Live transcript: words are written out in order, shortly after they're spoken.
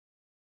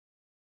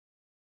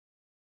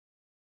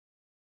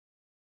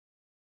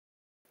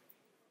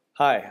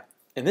Hi,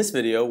 in this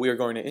video we are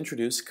going to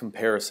introduce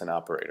comparison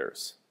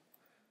operators.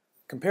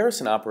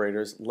 Comparison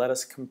operators let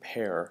us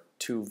compare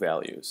two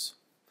values.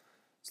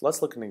 So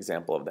let's look at an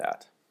example of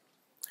that.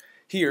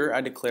 Here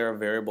I declare a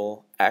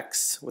variable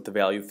x with the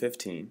value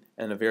 15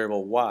 and a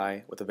variable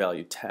y with the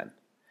value 10.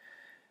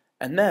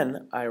 And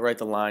then I write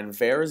the line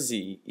var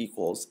z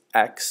equals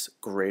x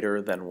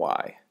greater than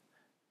y.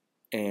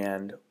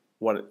 And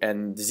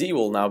z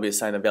will now be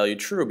assigned the value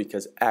true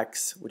because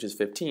x, which is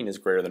 15, is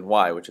greater than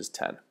y, which is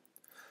 10.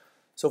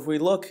 So if we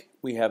look,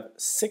 we have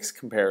 6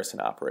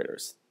 comparison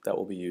operators that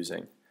we'll be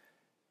using.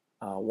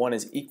 One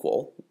is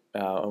equal,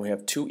 and we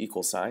have 2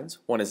 equal signs.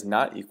 One is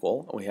not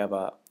equal, and we have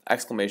an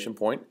exclamation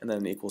point and then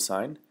an equal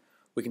sign.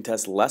 We can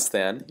test less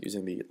than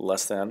using the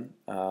less than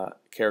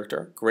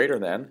character, greater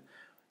than,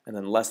 and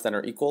then less than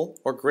or equal,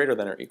 or greater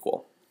than or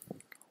equal.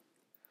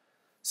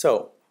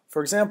 So,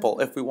 for example,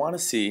 if we want to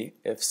see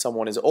if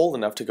someone is old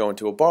enough to go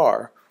into a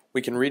bar,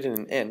 we can read in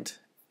an int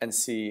and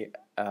see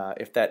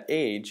if that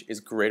age is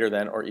greater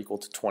than or equal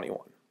to 21.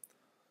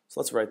 So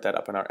let's write that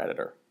up in our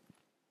editor.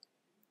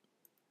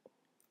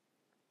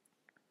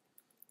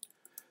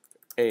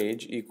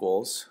 Age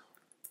equals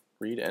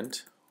read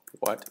int,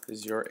 what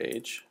is your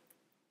age?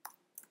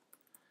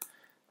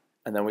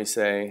 And then we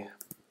say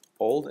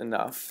old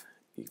enough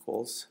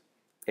equals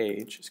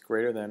age is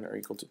greater than or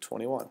equal to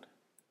 21. Then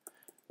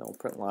we'll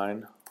print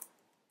line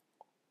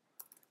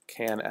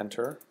can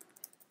enter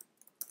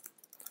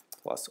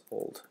plus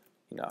old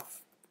enough.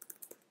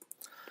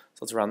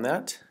 So let's run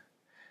that.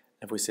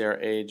 If we say our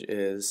age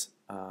is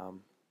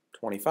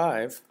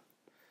 25,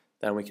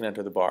 then we can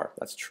enter the bar.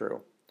 That's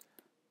true.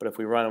 But if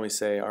we run and we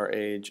say our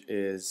age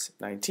is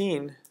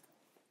 19,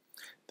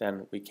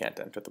 then we can't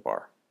enter the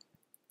bar.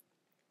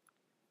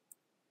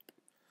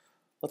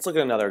 Let's look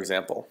at another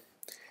example.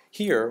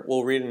 Here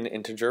we'll read an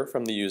integer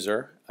from the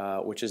user,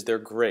 which is their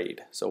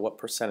grade, so what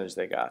percentage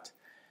they got.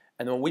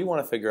 And then what we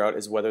want to figure out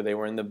is whether they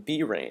were in the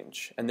B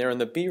range. And they're in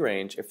the B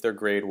range if their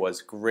grade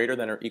was greater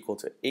than or equal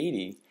to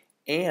 80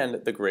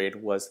 and the grade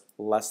was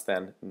less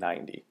than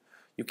 90.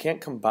 You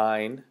can't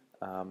combine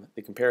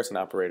the comparison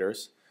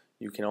operators.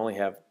 You can only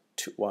have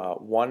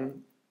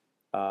one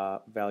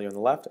value on the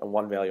left and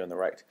one value on the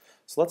right.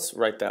 So let's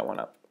write that one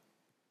up.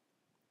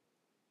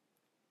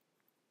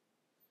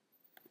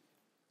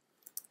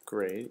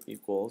 Grade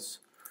equals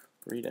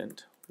read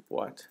int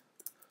what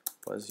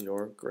was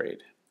your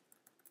grade.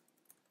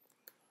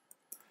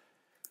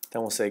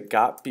 Then we'll say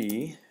got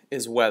B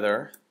is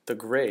whether the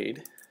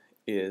grade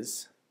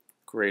is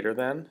greater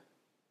than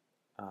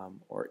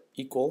or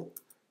equal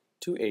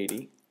to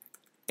 80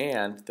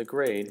 and the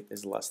grade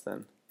is less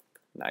than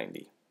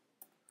 90.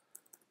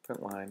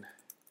 Print line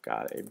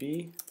got a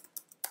B,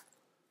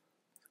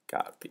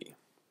 got B.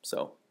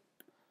 So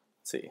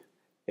let's see,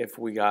 if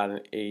we got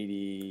an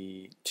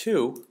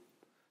 82,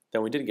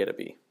 then we did get a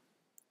B.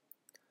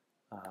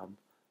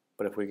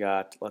 But if we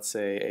got, let's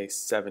say, a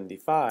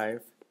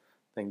 75,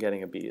 then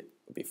getting a B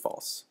would be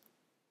false.